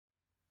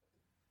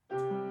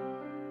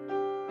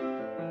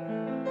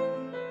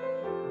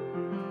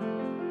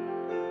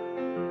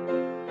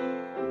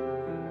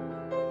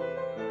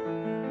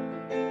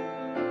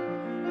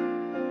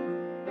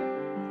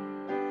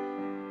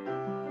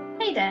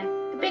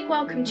big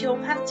welcome to Your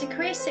Path to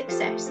Career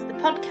Success, the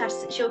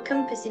podcast that's your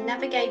compass in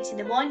navigating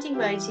the winding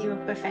roads of your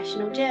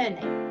professional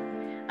journey.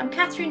 I'm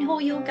Catherine Hall,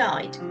 your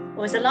guide,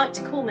 or as I like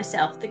to call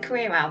myself, the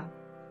Career Owl.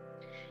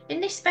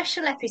 In this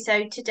special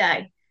episode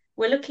today,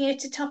 we're looking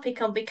at a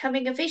topic on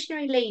becoming a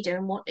visionary leader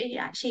and what it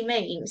actually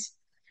means.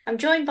 I'm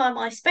joined by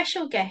my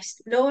special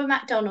guest, Laura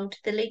MacDonald,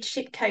 the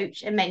leadership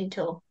coach and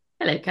mentor.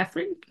 Hello,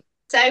 Catherine.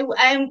 So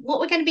what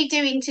we're going to be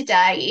doing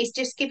today is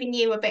just giving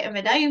you a bit of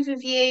an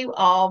overview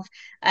of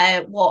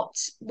what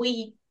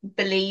we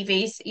believe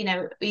is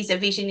a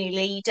visionary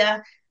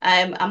leader,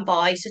 and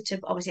by sort of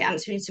obviously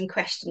answering some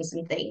questions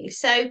and things.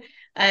 So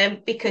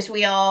because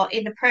we are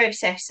in the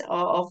process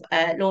of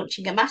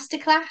launching a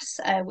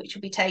masterclass, which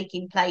will be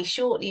taking place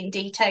shortly, and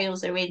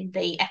details are in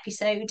the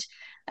episode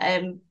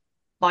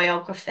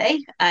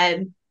biography.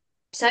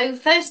 So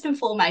first and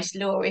foremost,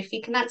 Laura, if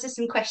you can answer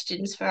some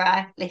questions for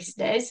our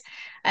listeners.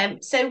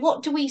 So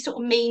what do we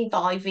sort of mean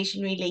by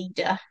visionary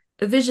leader?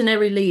 A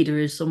visionary leader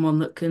is someone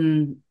that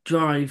can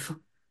drive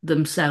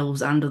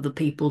themselves and other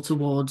people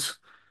towards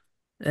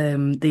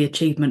the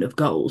achievement of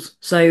goals.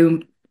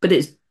 But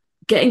it's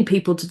getting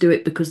people to do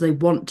it because they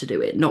want to do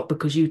it, not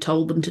because you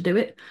told them to do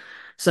it.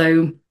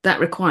 So that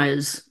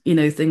requires,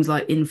 things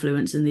like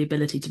influence and the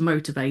ability to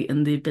motivate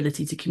and the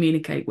ability to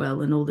communicate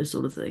well and all this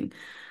sort of thing.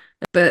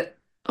 But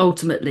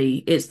ultimately,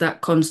 it's that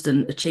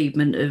constant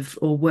achievement of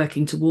or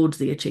working towards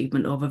the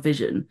achievement of a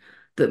vision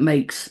that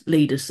makes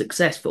leaders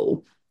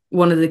successful.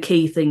 One of the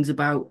key things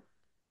about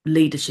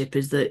leadership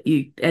is that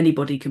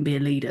anybody can be a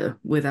leader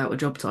without a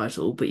job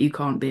title, but you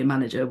can't be a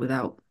manager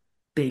without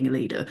being a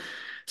leader.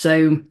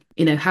 So,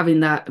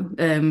 having that,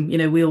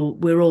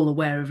 we're all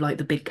aware of like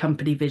the big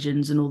company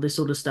visions and all this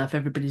sort of stuff.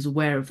 Everybody's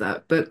aware of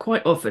that. But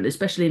quite often,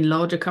 especially in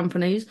larger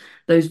companies,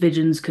 those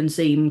visions can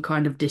seem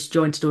kind of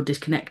disjointed or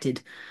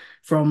disconnected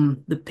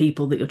from the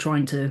people that you're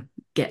trying to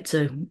get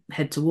to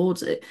head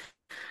towards it.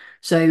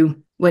 So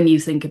when you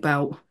think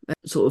about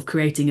sort of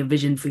creating a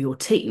vision for your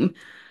team,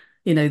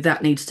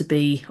 that needs to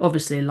be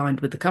obviously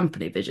aligned with the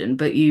company vision,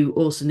 but you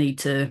also need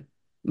to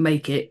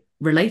make it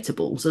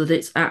relatable so that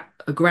it's at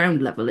a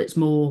ground level, it's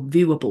more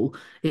viewable,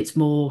 it's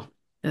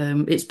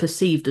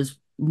perceived as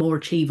more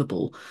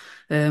achievable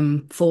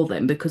for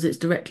them because it's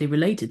directly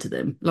related to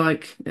them.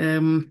 Like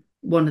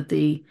one of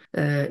the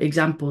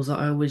examples that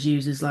I always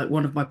use is like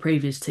one of my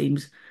previous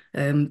teams.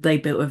 They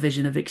built a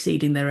vision of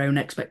exceeding their own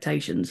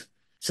expectations.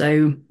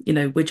 So,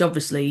 which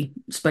obviously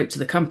spoke to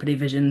the company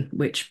vision,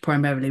 which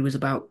primarily was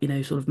about,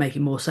 sort of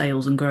making more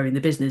sales and growing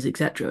the business,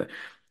 etc.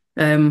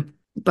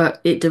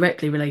 But it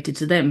directly related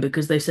to them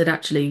because they said,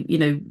 actually,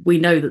 we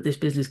know that this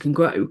business can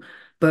grow,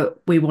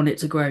 but we want it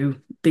to grow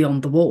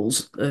beyond the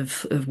walls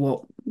of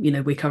what,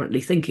 we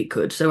currently think it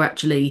could. So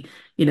actually,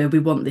 we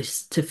want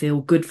this to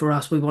feel good for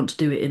us. We want to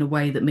do it in a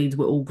way that means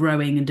we're all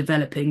growing and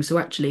developing. So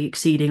actually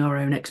exceeding our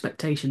own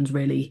expectations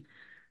really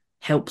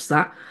helps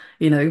that,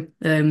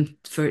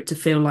 for it to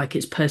feel like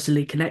it's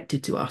personally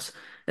connected to us.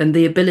 And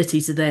the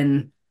ability to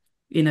then,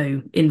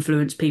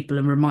 influence people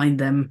and remind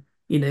them,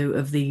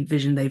 of the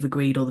vision they've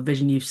agreed or the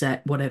vision you've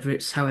set,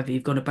 however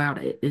you've gone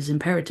about it, is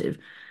imperative.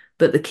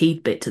 But the key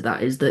bit to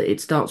that is that it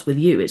starts with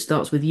you. It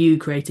starts with you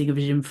creating a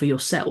vision for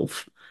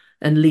yourself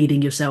and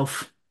leading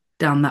yourself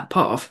down that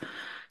path.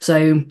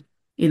 So,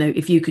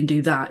 if you can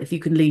do that, if you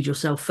can lead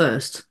yourself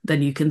first,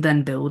 then you can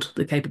then build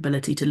the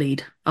capability to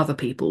lead other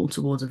people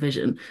towards a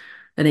vision.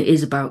 And it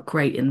is about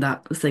creating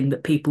that thing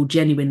that people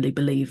genuinely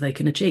believe they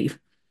can achieve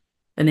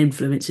and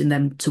influencing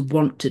them to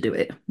want to do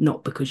it,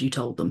 not because you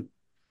told them.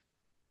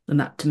 And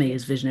that to me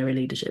is visionary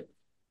leadership.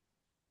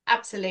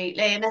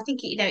 Absolutely. And I think,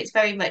 it's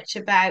very much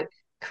about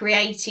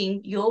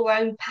creating your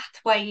own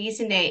pathway,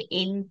 isn't it,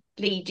 in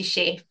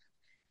leadership,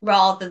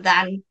 rather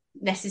than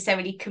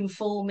necessarily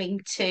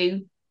conforming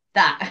to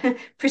that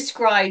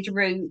prescribed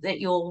route that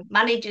your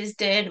manager's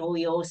done or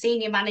your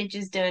senior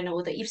manager's done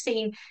or that you've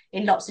seen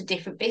in lots of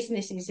different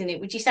businesses in it.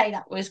 Would you say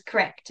that was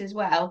correct as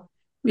well?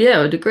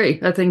 Yeah, I'd agree.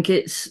 I think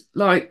it's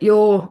like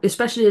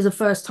especially as a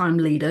first time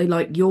leader,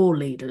 like your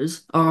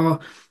leaders are,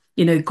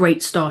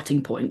 great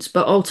starting points,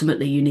 but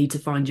ultimately you need to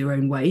find your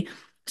own way.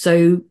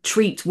 So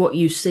treat what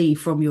you see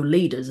from your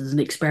leaders as an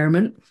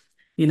experiment,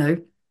 you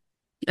know,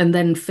 and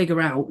then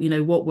figure out,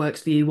 what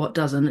works for you, what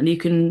doesn't, and you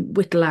can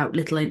whittle out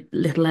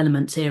little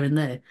elements here and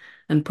there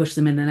and push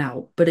them in and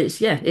out. But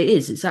it's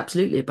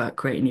absolutely about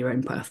creating your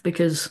own path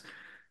because,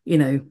 you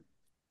know,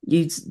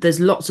 there's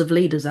lots of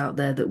leaders out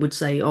there that would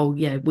say, oh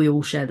yeah, we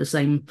all share the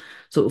same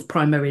sort of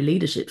primary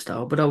leadership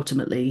style, but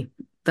ultimately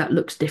that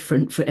looks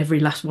different for every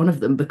last one of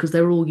them because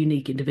they're all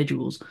unique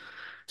individuals.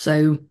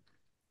 So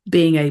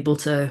being able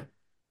to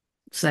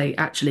say,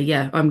 actually,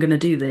 yeah, I'm going to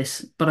do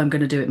this, but I'm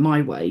going to do it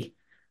my way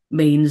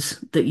means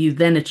that you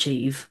then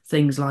achieve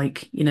things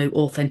like,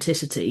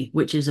 authenticity,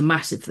 which is a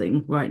massive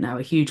thing right now,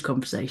 a huge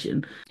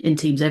conversation in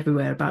teams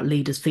everywhere about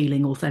leaders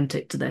feeling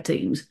authentic to their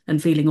teams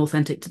and feeling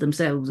authentic to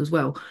themselves as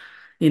well.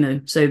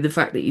 So the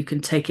fact that you can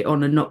take it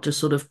on and not just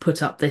sort of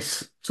put up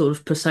this sort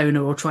of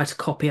persona or try to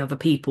copy other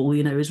people,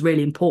 is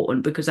really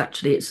important, because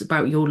actually it's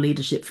about your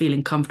leadership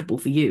feeling comfortable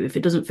for you. If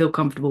it doesn't feel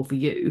comfortable for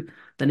you,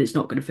 then it's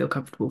not going to feel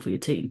comfortable for your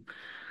team.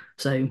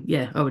 So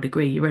yeah, I would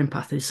agree. Your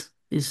empath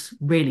is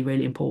really,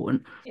 really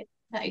important. Yeah,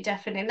 no,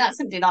 definitely. And that's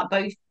something like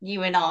both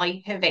you and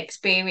I have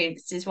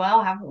experienced as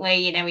well, haven't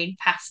we? In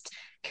past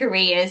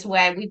careers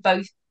where we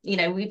both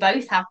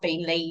have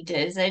been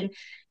leaders, and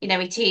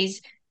it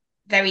is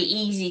very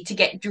easy to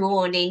get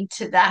drawn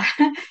into that,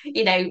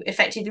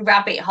 effectively the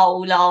rabbit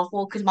hole of,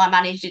 well, because my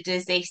manager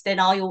does this, then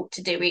I ought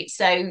to do it.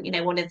 So,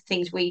 one of the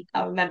things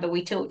I remember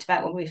we talked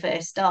about when we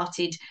first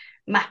started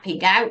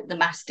mapping out the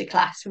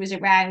masterclass was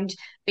around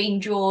being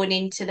drawn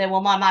into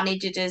well, my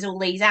manager does all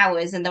these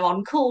hours and they're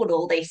on call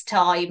all this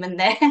time and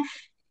they're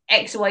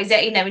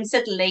XYZ, and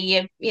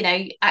suddenly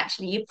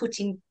actually you're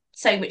putting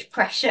so much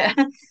pressure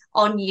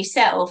on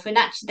yourself and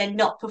actually they're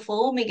not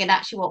performing. And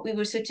actually what we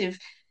were sort of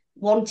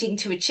wanting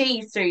to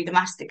achieve through the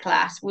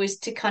masterclass was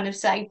to kind of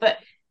say, but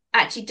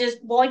actually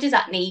why does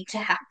that need to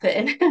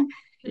happen?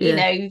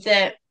 Yeah.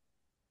 That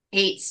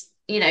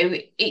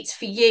it's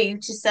for you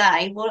to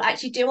say, well,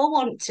 actually, do I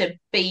want to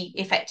be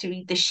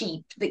effectively the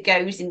sheep that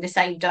goes in the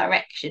same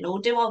direction, or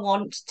do I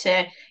want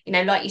to,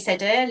 like you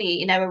said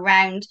earlier,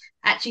 around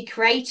actually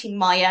creating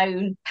my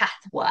own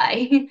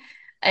pathway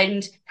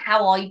and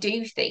how I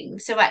do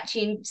things. So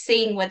actually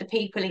seeing whether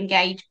people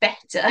engage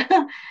better,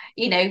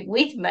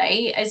 with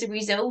me as a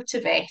result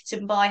of it.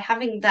 And by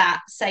having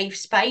that safe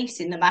space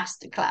in the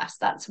masterclass,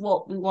 that's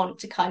what we want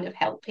to kind of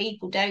help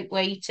people, don't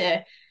we,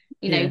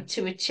 Yeah.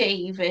 to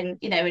achieve. And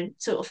and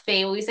sort of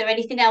feel, is there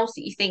anything else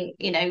that you think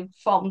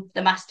from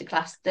the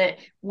masterclass that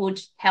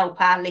would help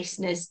our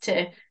listeners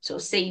to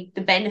sort of see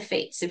the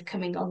benefits of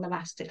coming on the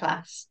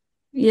masterclass?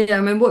 Yeah,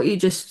 I mean,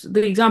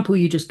 the example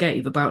you just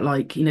gave about,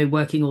 like,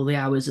 working all the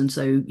hours and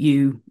so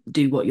you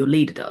do what your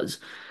leader does.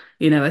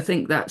 I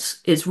think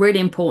it's really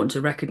important to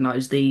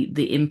recognize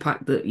the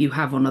impact that you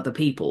have on other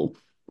people,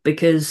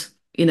 because,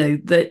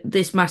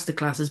 this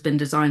masterclass has been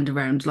designed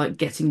around like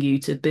getting you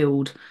to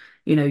build,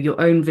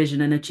 your own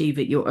vision and achieve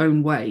it your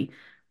own way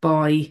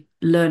by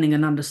learning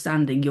and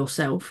understanding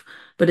yourself.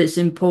 But it's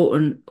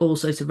important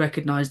also to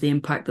recognize the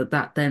impact that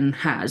that then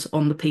has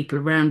on the people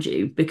around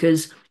you,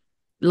 because,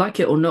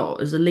 like it or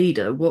not, as a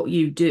leader, what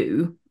you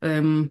do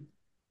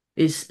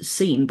is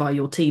seen by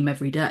your team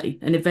every day,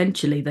 and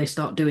eventually they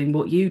start doing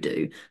what you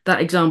do.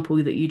 That example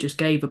that you just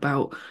gave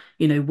about,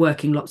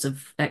 working lots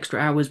of extra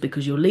hours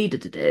because your leader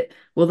did it,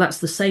 well, that's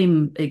the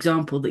same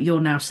example that you're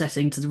now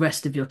setting to the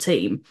rest of your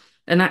team.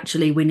 And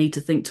actually, we need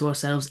to think to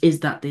ourselves, is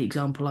that the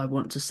example I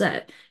want to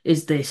set?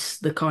 Is this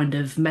the kind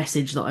of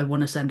message that I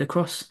want to send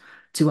across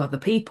to other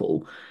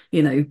people?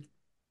 You know,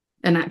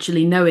 and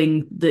actually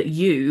knowing that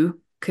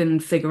you can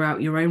figure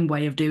out your own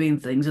way of doing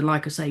things. And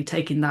like I say,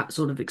 taking that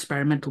sort of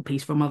experimental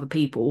piece from other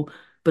people,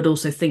 but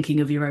also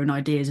thinking of your own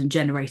ideas and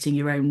generating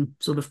your own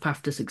sort of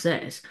path to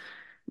success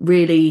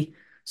really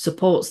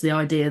supports the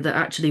idea that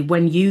actually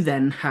when you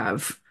then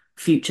have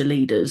future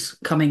leaders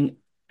coming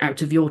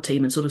out of your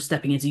team and sort of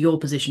stepping into your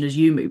position as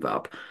you move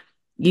up,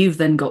 you've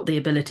then got the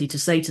ability to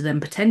say to them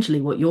potentially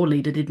what your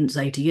leader didn't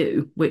say to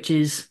you, which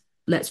is,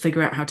 let's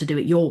figure out how to do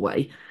it your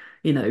way,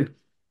 you know.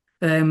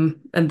 And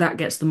that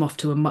gets them off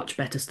to a much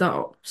better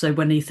start. So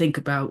when you think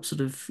about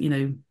sort of,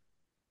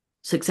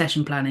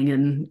 succession planning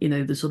and,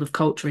 the sort of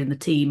culture in the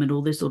team and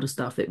all this sort of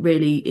stuff, it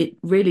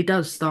really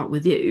does start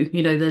with you.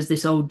 There's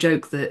this old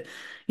joke that,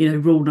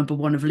 rule number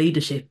one of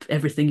leadership,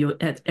 everything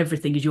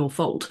is your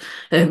fault.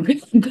 But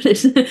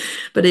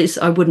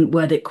I wouldn't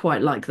word it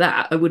quite like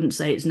that. I wouldn't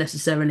say it's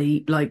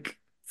necessarily like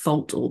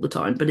fault all the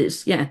time, but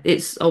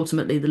it's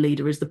ultimately the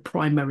leader is the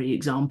primary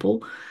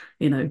example.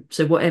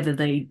 So whatever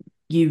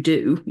you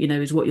do,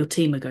 is what your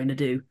team are going to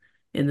do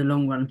in the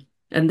long run.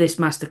 And this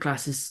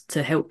masterclass is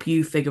to help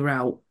you figure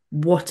out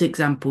what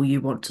example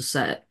you want to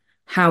set,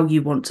 how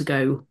you want to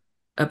go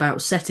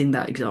about setting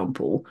that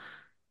example,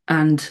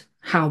 and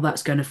how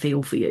that's going to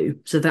feel for you.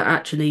 So that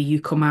actually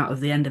you come out of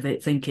the end of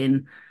it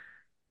thinking,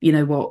 you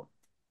know what,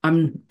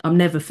 I'm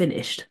never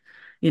finished.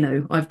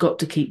 I've got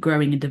to keep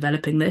growing and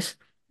developing this,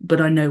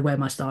 but I know where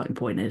my starting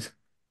point is.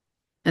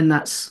 And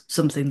that's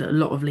something that a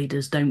lot of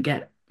leaders don't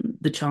get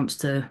the chance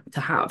to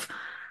have.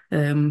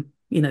 And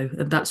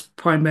that's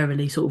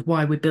primarily sort of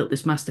why we built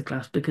this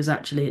masterclass, because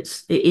actually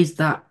it is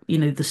that,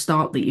 the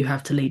start that you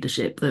have to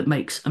leadership that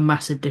makes a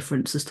massive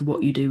difference as to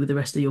what you do with the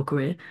rest of your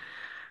career.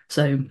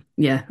 So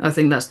yeah, I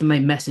think that's the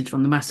main message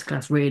from the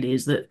masterclass really,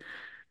 is that,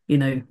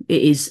 it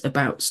is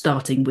about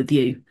starting with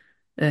you,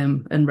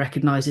 and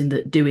recognizing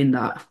that doing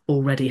that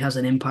already has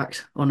an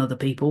impact on other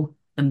people,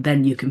 and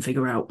then you can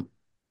figure out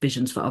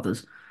visions for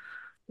others.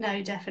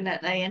 No,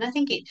 definitely. And I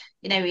think it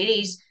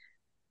is,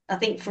 I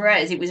think for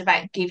us, it was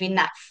about giving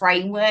that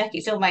framework.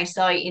 It's almost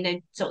like,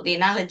 sort of the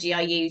analogy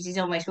I use is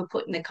almost we're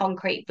putting the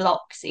concrete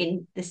blocks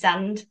in the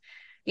sand.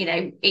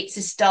 It's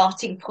a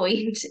starting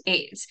point.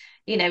 It's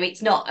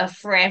not a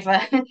forever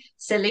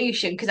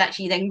solution, because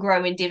actually you then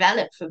grow and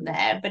develop from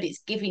there, but it's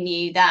giving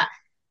you that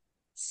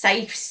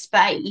safe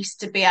space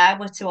to be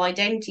able to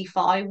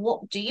identify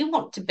what do you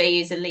want to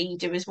be as a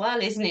leader as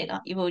well, isn't it?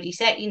 Like you've already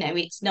said,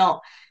 it's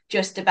not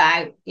just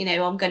about,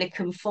 I'm going to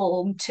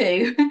conform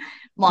to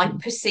my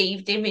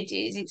perceived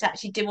images. It's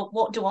actually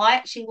what do I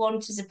actually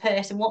want as a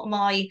person? What are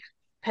my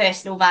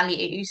personal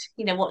values?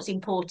 What's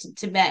important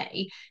to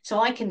me, so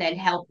I can then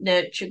help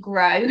nurture,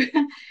 grow,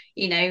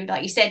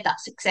 like you said, that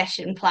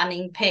succession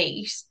planning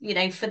piece,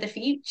 for the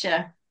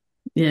future.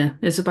 Yeah,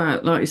 it's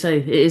about, like you say,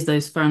 it is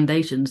those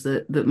foundations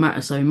that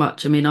matter so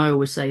much. I mean, I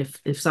always say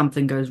if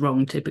something goes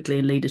wrong, typically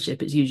in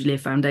leadership, it's usually a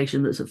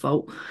foundation that's at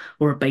fault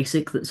or a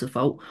basic that's at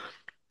fault.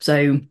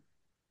 So,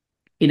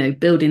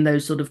 building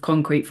those sort of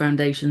concrete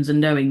foundations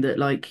and knowing that,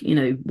 like,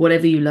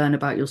 whatever you learn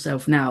about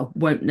yourself now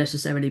won't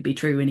necessarily be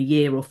true in a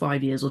year or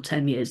 5 years or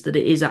 10 years, that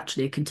it is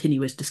actually a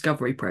continuous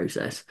discovery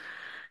process,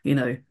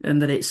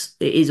 and that it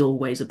is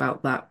always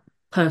about that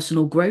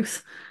personal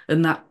growth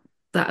and that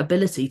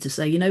ability to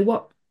say, you know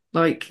what,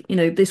 like,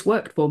 this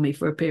worked for me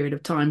for a period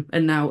of time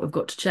and now I've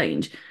got to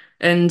change.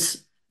 And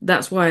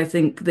that's why I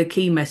think the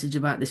key message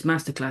about this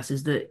masterclass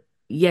is that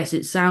yes,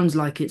 it sounds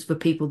like it's for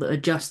people that are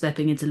just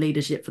stepping into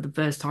leadership for the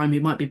first time, who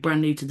might be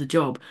brand new to the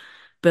job,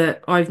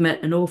 but I've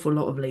met an awful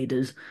lot of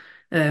leaders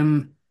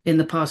in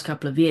the past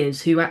couple of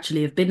years who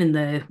actually have been in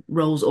their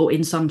roles or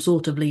in some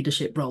sort of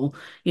leadership role,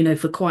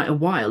 for quite a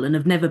while and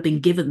have never been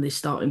given this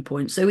starting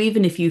point. So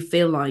even if you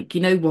feel like,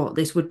 you know what,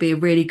 this would be a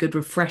really good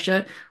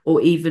refresher,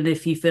 or even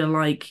if you feel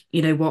like,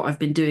 you know what, I've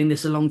been doing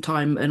this a long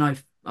time and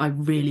I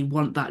really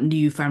want that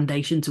new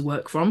foundation to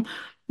work from,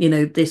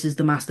 this is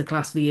the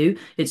masterclass for you.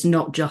 It's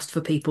not just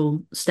for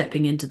people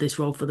stepping into this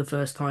role for the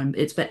first time.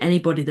 It's for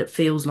anybody that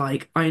feels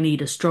like I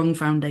need a strong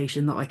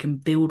foundation that I can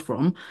build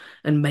from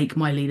and make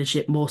my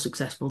leadership more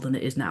successful than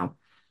it is now.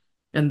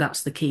 And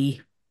that's the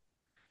key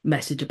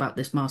message about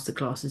this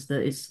masterclass, is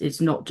that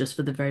it's not just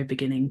for the very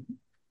beginning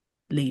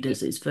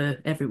leaders, it's for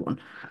everyone.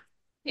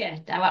 Yeah,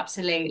 no,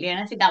 absolutely. And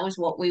I think that was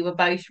what we were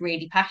both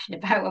really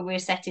passionate about when we were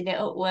setting it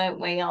up, weren't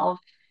we? Of,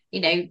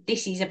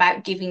 this is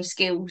about giving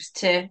skills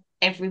to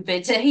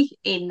everybody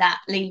in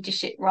that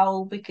leadership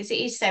role, because it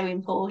is so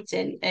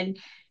important. And,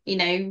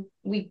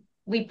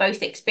 we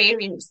both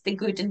experienced the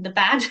good and the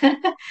bad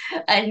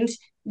and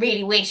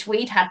really wish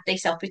we'd had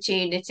this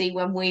opportunity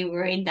when we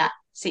were in that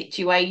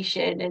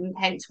situation. And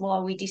hence why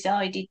we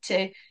decided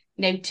to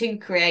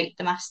create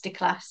the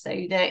masterclass, so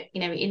that,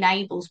 it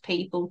enables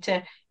people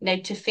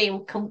to feel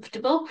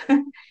comfortable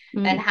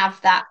and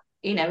have that,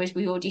 as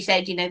we already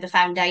said, the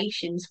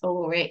foundations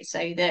for it,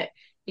 so that,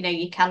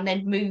 you can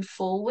then move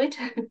forward.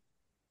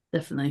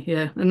 Definitely,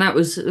 yeah. And that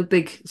was a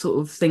big sort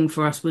of thing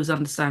for us, was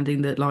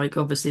understanding that, like,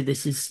 obviously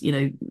this is,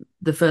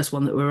 the first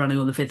one that we're running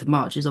on the 5th of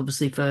March is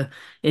obviously for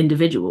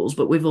individuals,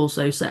 but we've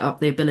also set up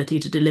the ability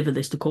to deliver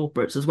this to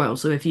corporates as well.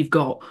 So if you've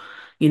got,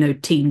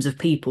 teams of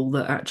people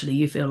that actually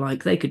you feel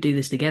like they could do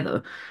this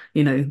together,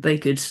 they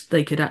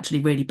could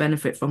actually really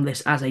benefit from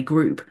this as a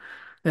group.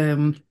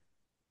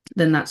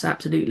 Then that's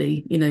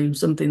absolutely,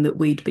 something that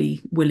we'd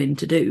be willing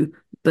to do.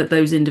 But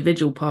those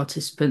individual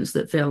participants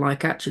that feel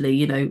like,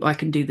 actually, I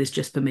can do this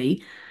just for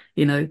me,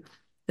 you know,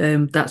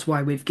 that's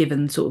why we've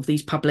given sort of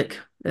these public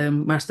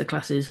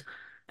masterclasses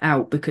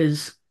out,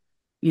 because,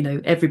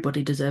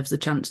 everybody deserves the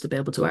chance to be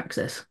able to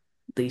access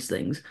these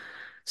things.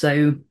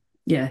 So,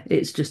 yeah,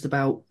 it's just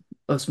about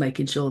us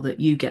making sure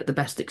that you get the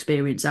best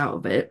experience out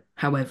of it,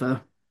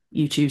 however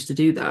you choose to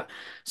do that.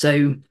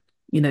 So,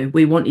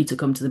 we want you to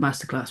come to the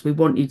masterclass. We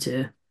want you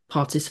to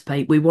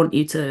participate. We want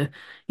you to,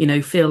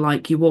 feel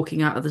like you're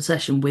walking out of the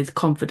session with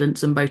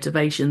confidence and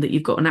motivation, that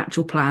you've got an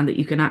actual plan that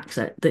you can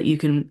access, that you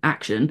can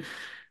action,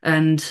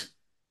 and,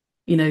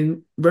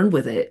 run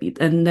with it,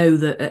 and know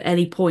that at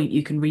any point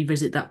you can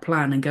revisit that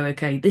plan and go,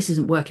 okay, this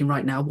isn't working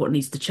right now. What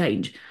needs to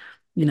change?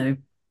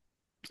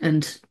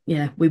 And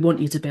yeah, we want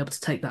you to be able to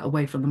take that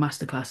away from the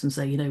masterclass and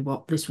say, you know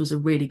what, this was a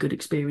really good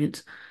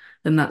experience.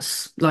 And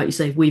that's, like you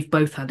say, we've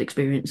both had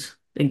experience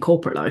in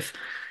corporate life,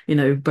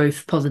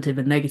 both positive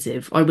and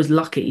negative. I was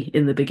lucky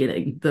in the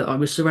beginning that I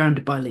was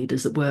surrounded by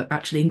leaders that were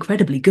actually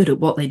incredibly good at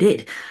what they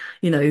did.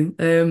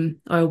 I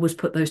always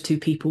put those two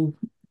people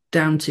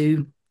down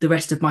to the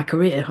rest of my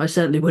career. I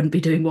certainly wouldn't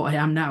be doing what I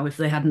am now if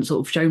they hadn't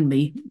sort of shown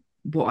me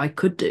what I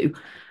could do.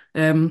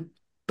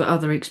 But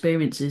other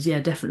experiences, yeah,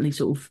 definitely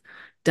sort of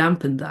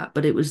dampened that.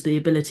 But it was the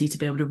ability to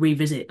be able to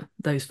revisit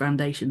those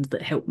foundations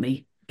that helped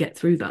me get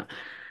through that,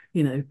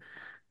 you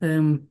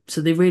know.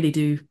 So they really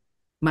do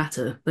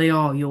matter. They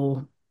are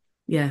your,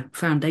 yeah,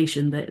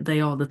 foundation.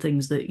 They are the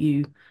things that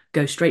you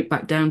go straight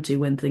back down to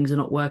when things are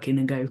not working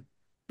and go,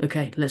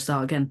 okay, let's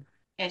start again.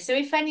 Yeah, so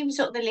if any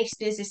sort of the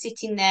listeners are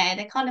sitting there,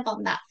 they're kind of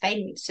on that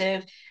fence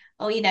of,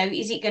 oh,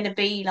 is it going to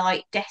be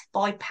like death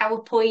by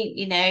PowerPoint?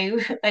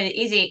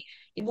 Is it,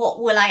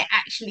 what will I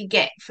actually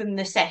get from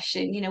the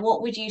session?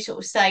 What would you sort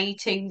of say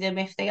to them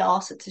if they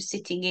are sort of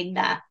sitting in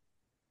that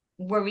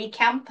worry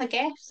camp, I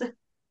guess?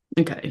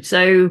 Okay,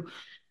 so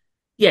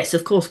Yes,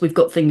 of course, we've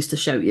got things to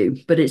show you,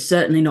 but it's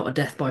certainly not a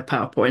death by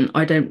PowerPoint.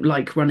 I don't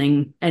like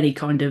running any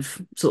kind of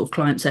sort of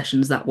client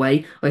sessions that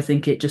way. I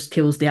think it just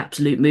kills the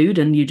absolute mood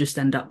and you just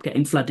end up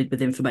getting flooded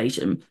with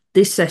information.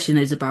 This session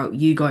is about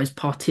you guys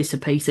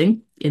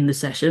participating in the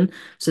session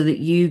so that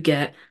you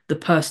get the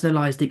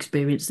personalized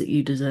experience that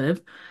you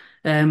deserve.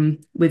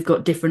 We've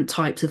got different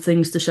types of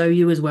things to show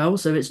you as well.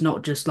 So it's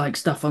not just like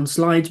stuff on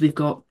slides. We've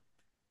got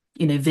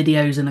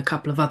videos and a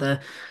couple of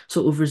other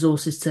sort of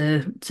resources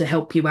to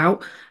help you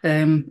out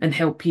and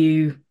help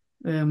you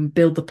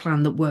build the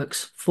plan that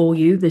works for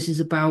you. This is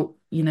about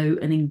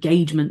an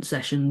engagement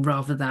session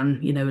rather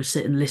than a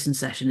sit and listen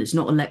session. It's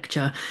not a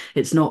lecture.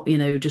 It's not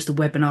just a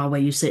webinar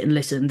where you sit and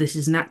listen. This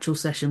is an actual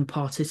session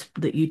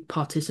that you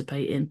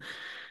participate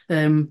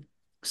in.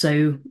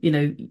 So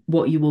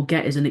what you will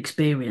get is an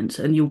experience,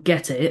 and you'll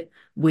get it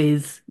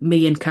with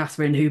me and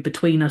Catherine, who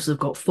between us have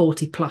got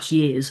 40 plus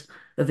years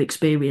of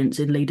experience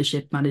in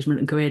leadership, management,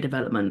 and career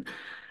development,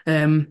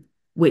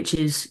 which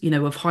is,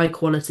 of high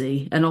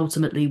quality. And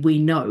ultimately, we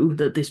know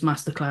that this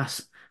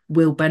masterclass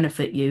will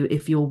benefit you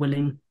if you're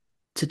willing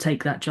to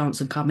take that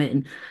chance and come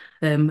in.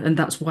 And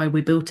that's why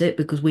we built it,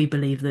 because we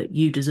believe that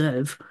you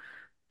deserve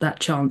that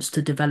chance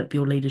to develop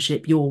your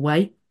leadership your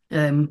way.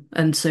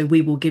 And so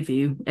we will give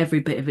you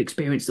every bit of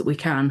experience that we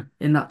can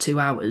in that 2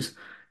 hours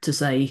to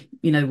say,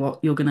 you know what,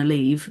 you're going to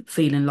leave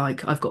feeling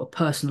like I've got a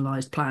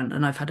personalized plan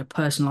and I've had a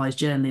personalized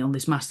journey on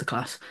this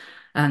masterclass.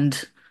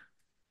 And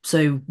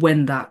so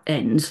when that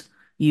ends,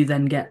 you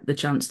then get the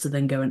chance to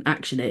then go and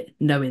action it,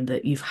 knowing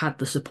that you've had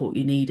the support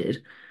you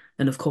needed.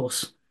 And of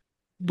course,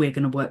 we're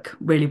going to work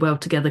really well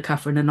together.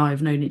 Catherine and I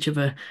have known each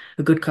other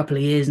a good couple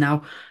of years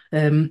now.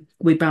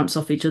 We bounce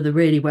off each other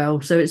really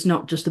well. So it's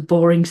not just a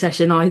boring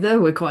session either.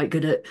 We're quite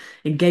good at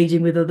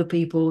engaging with other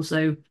people.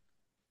 So,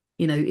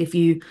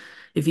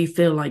 if you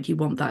feel like you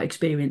want that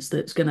experience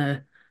that's going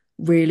to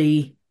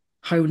really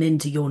hone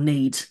into your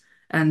needs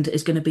and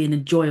it's going to be an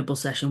enjoyable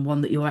session,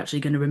 one that you're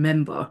actually going to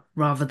remember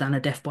rather than a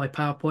death by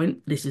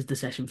PowerPoint, this is the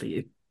session for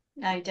you.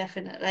 No,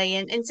 definitely.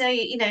 And so,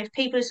 if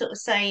people are sort of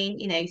saying,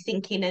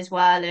 thinking as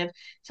well of,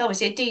 so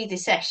obviously I do the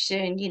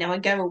session, I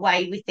go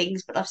away with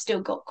things, but I've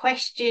still got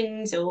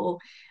questions or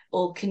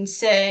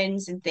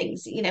concerns and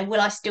things,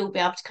 will I still be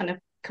able to kind of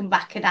come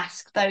back and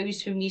ask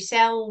those from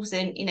yourselves?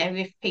 And,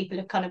 if people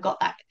have kind of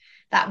got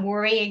that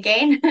worry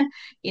again,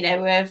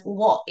 of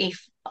what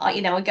if I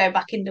go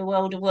back in the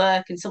world of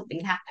work and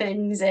something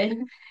happens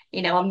and,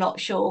 I'm not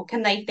sure,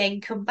 can they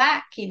then come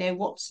back?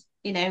 What's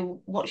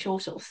your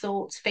sort of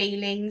thoughts,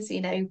 feelings,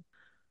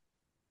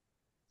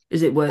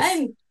 Is it worth,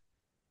 um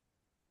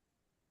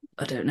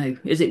I don't know,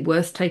 is it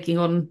worth taking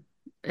on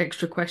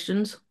extra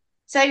questions?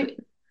 so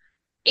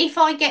if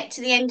I get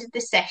to the end of the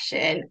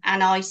session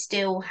and I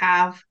still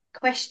have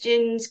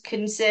questions,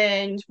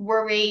 concerns,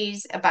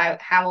 worries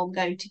about how I'm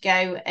going to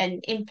go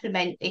and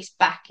implement this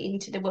back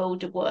into the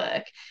world of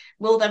work,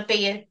 will there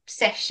be a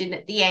session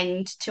at the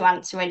end to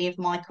answer any of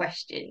my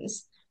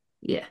questions?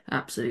 Yeah,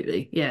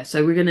 absolutely. Yeah,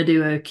 so we're going to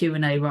do a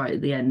Q&A right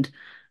at the end.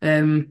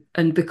 And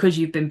because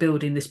you've been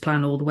building this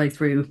plan all the way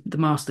through the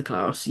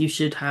masterclass, you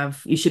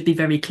should be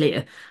very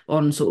clear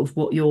on sort of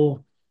what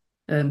you're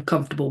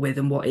comfortable with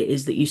and what it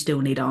is that you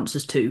still need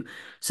answers to.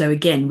 So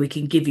again, we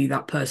can give you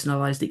that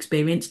personalized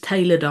experience,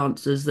 tailored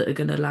answers that are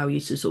going to allow you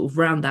to sort of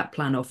round that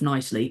plan off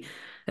nicely.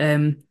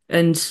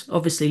 And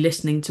obviously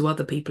listening to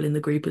other people in the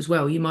group as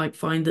well, you might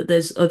find that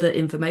there's other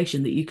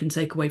information that you can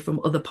take away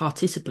from other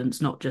participants,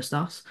 not just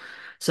us.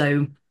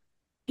 So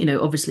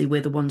obviously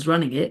we're the ones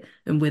running it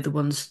and we're the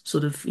ones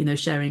sort of,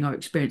 sharing our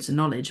experience and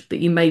knowledge. But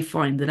you may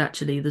find that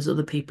actually there's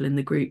other people in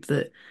the group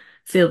that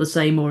feel the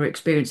same or are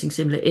experiencing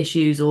similar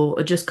issues or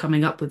are just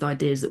coming up with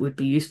ideas that would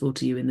be useful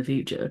to you in the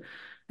future.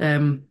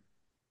 And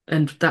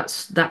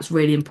that's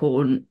really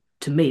important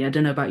to me. I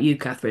don't know about you,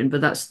 Catherine, but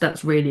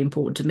that's really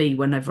important to me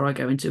whenever I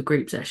go into a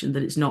group session,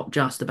 that it's not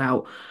just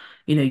about,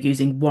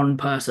 using one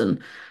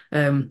person.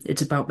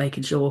 It's about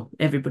making sure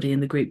everybody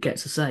in the group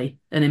gets a say.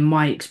 And in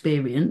my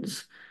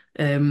experience,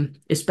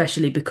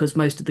 especially because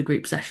most of the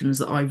group sessions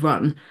that I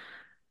run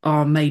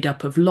are made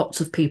up of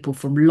lots of people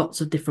from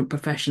lots of different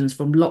professions,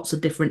 from lots of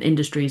different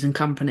industries and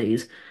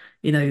companies.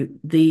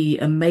 The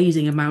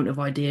amazing amount of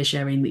idea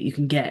sharing that you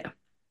can get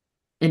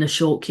in a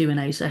short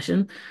Q&A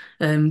session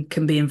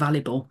can be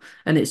invaluable.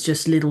 And it's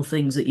just little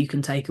things that you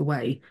can take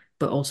away.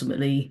 But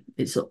ultimately,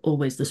 it's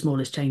always the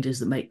smallest changes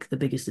that make the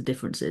biggest of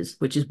differences,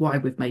 which is why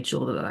we've made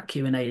sure that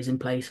Q&A is in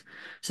place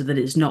so that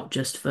it's not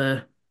just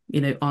for,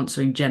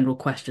 answering general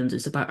questions.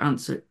 It's about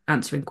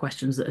answering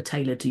questions that are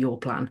tailored to your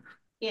plan.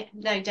 Yeah,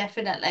 no,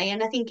 definitely.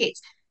 And I think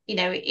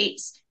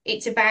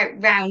it's about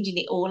rounding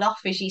it all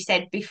off, as you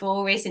said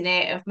before, isn't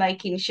it? Of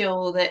making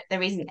sure that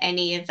there isn't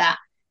any of that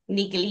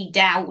niggly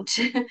doubt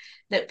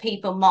that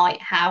people might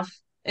have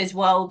as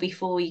well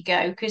before you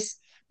go. Because,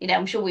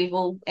 I'm sure we've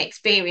all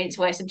experienced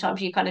where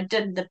sometimes you kind of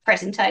done the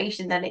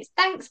presentation, then it's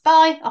thanks,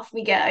 bye, off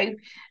we go.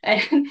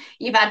 And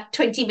you've had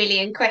 20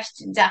 million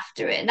questions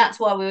after it. And that's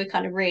why we were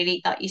kind of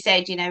really, like you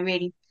said,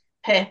 really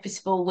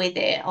purposeful with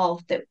it,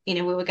 of that,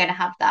 we were going to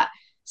have that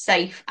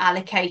safe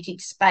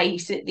allocated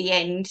space at the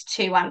end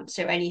to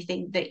answer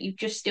anything, that you've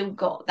just still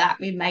got that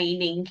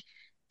remaining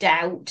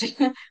doubt,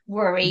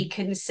 worry,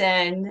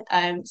 concern,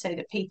 so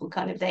that people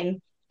kind of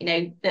then,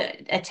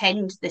 that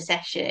attend the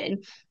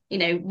session,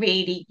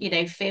 really,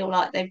 feel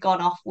like they've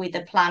gone off with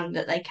a plan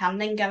that they can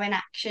then go in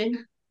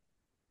action.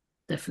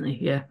 Definitely,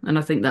 yeah. And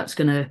I think that's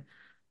going to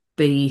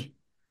be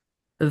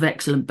of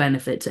excellent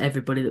benefit to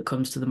everybody that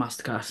comes to the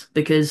masterclass,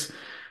 because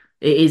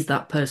it is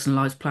that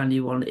personalized plan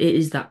you want. It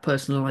is that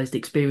personalized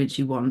experience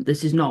you want.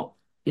 This is not,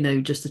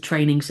 just a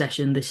training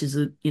session. This is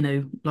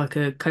like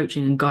a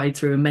coaching and guide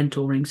through a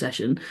mentoring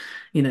session,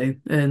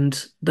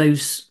 and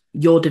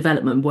your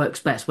development works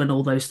best when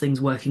all those things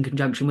work in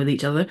conjunction with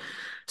each other.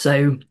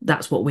 So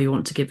that's what we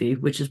want to give you,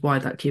 which is why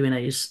that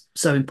Q&A is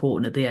so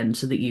important at the end,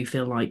 so that you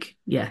feel like,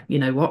 yeah, you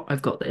know what,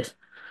 I've got this.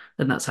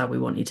 And that's how we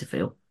want you to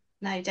feel.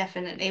 No,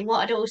 definitely. And what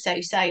I'd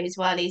also say as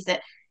well is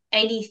that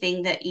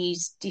anything that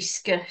is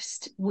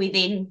discussed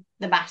within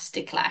the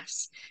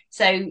masterclass,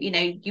 so,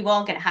 you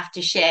are going to have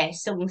to share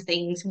some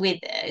things with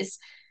us,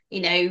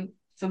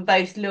 from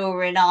both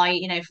Laura and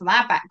I, from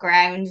our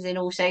backgrounds, and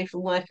also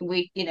from working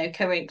with,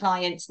 current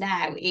clients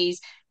now, is,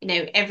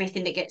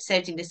 everything that gets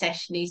said in the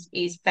session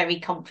is very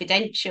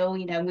confidential.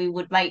 We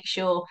would make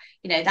sure,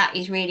 that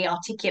is really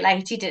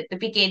articulated at the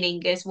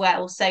beginning as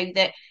well, so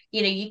that,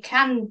 you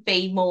can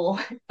be more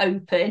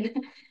open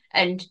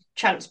and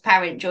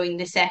transparent during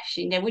the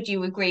session. Now, would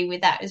you agree with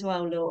that as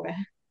well, Laura?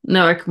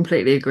 No, I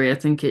completely agree. I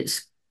think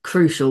it's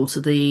crucial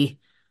to the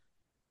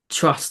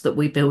trust that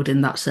we build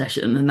in that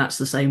session. And that's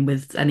the same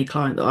with any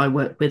client that I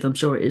work with. I'm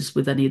sure it is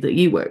with any that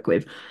you work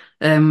with.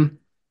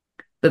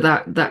 But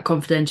that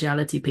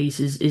confidentiality piece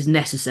is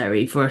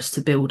necessary for us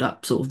to build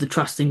up sort of the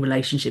trusting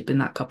relationship in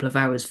that couple of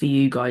hours, for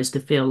you guys to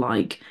feel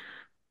like,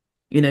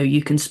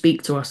 you can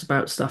speak to us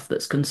about stuff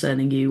that's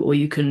concerning you, or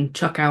you can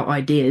chuck out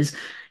ideas,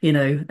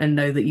 and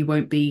know that you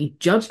won't be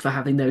judged for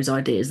having those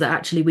ideas, that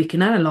actually we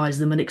can analyze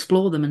them and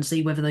explore them and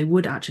see whether they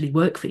would actually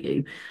work for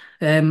you.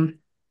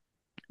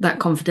 That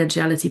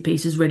confidentiality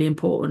piece is really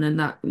important, and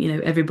that,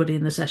 everybody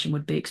in the session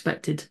would be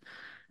expected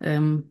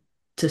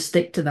to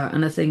stick to that.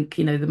 And I think,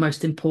 the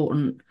most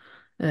important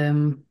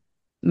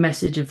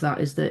message of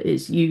that is that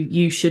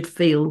you should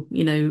feel,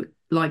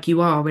 like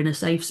you are in a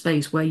safe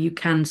space where you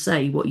can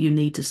say what you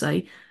need to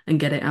say and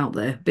get it out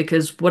there.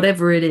 Because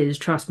whatever it is,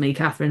 trust me,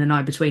 Catherine and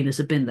I between us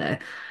have been there.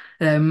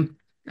 And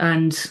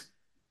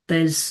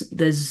there's,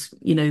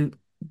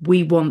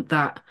 we want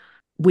that,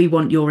 we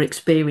want your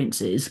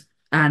experiences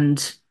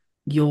and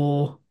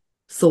your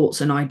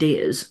thoughts and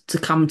ideas to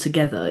come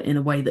together in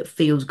a way that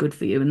feels good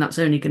for you. And that's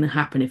only going to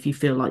happen if you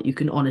feel like you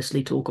can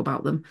honestly talk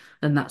about them.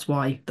 And that's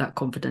why that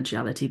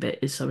confidentiality bit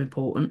is so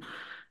important.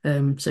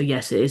 So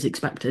yes, it is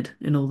expected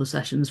in all the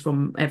sessions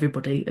from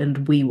everybody,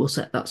 and we will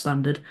set that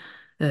standard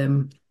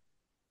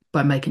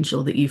by making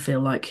sure that you feel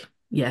like,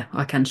 yeah,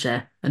 I can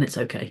share and it's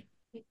okay.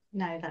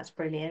 No, that's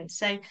brilliant.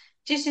 So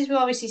just as we're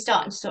obviously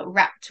starting to sort of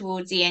wrap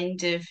towards the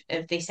end of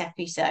this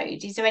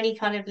episode, is there any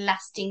kind of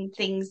lasting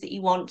things that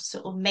you want to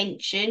sort of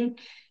mention?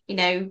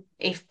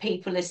 If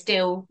people are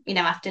still,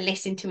 after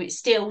listening to it,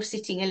 still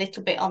sitting a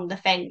little bit on the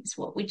fence,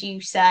 what would you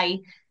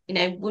say,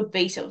 would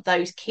be sort of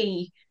those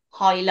key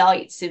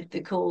highlights of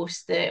the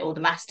course, or the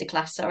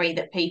masterclass, sorry,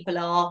 that people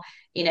are,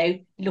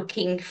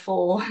 looking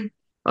for?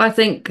 I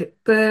think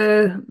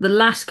the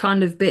last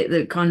kind of bit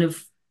that kind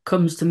of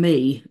comes to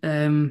me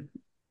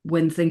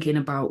when thinking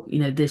about,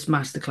 this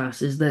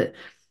masterclass, is that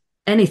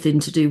anything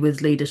to do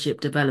with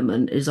leadership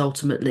development is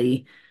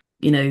ultimately,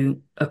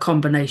 a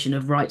combination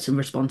of rights and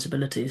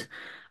responsibilities.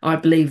 I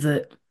believe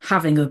that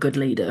having a good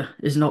leader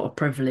is not a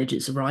privilege,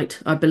 it's a right.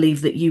 I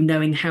believe that you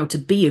knowing how to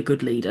be a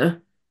good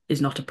leader is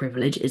not a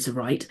privilege, it's a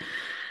right.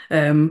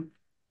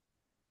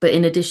 But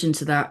in addition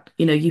to that,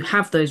 you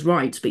have those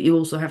rights, but you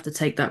also have to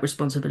take that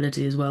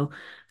responsibility as well.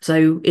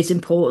 So it's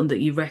important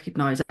that you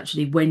recognize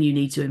actually when you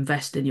need to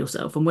invest in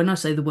yourself. And when I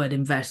say the word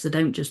invest, I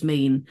don't just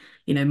mean,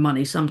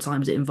 money.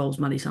 Sometimes it involves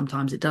money,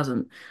 sometimes it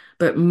doesn't.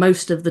 But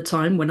most of the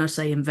time, when I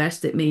say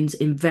invest, it means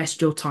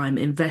invest your time,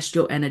 invest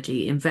your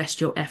energy,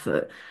 invest your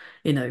effort,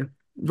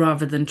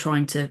 rather than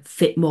trying to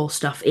fit more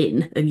stuff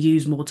in and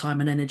use more time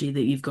and energy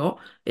that you've got.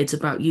 It's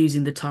about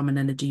using the time and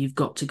energy you've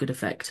got to good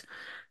effect.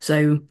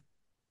 So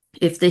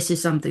if this is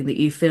something that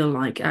you feel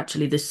like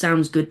actually this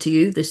sounds good to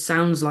you, this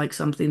sounds like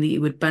something that you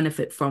would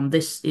benefit from,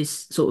 this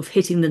is sort of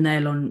hitting the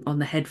nail on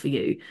the head for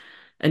you,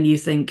 and you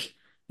think,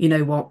 you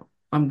know what,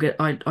 I'm good,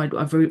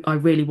 I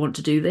really want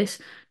to do this,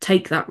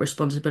 take that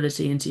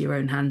responsibility into your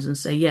own hands and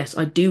say, yes,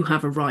 I do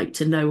have a right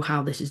to know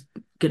how this is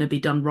going to be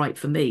done right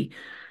for me.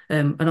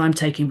 And I'm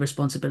taking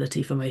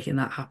responsibility for making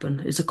that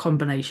happen. It's a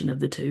combination of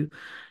the two.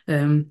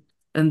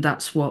 And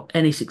that's what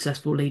any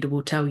successful leader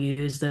will tell you,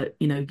 is that,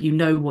 you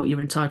know what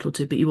you're entitled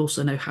to, but you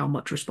also know how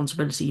much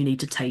responsibility you need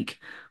to take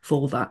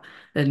for that.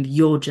 And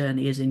your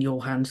journey is in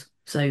your hands.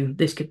 So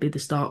this could be the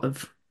start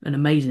of an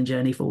amazing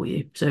journey for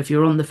you. So if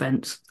you're on the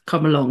fence,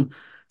 come along,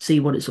 see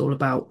what it's all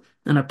about.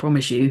 And I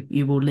promise you,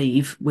 you will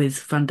leave with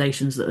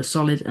foundations that are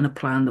solid and a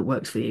plan that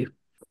works for you.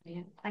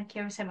 Thank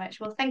you ever so much.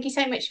 Well, thank you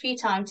so much for your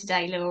time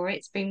today, Laura.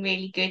 It's been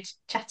really good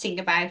chatting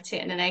about it,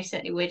 and I know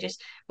certainly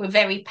we're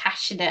very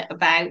passionate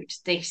about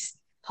this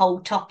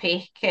whole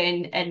topic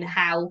and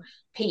how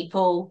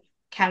people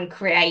can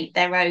create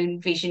their own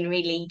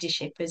visionary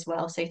leadership as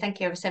well. So thank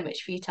you ever so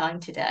much for your time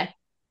today.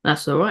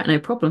 That's all right, no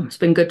problem. It's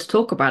been good to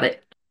talk about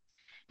it.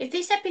 If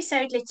this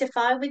episode lit a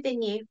fire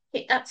within you,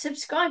 hit that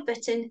subscribe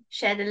button,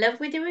 share the love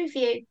with a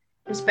review,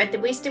 and spread the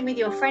wisdom with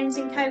your friends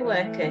and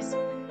co-workers.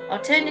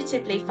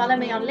 Alternatively, follow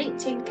me on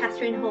LinkedIn,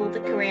 Catherine Hall,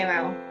 the Career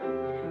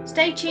Owl.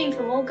 Stay tuned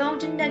for more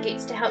golden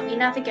nuggets to help you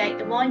navigate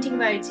the winding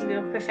roads of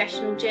your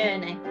professional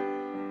journey.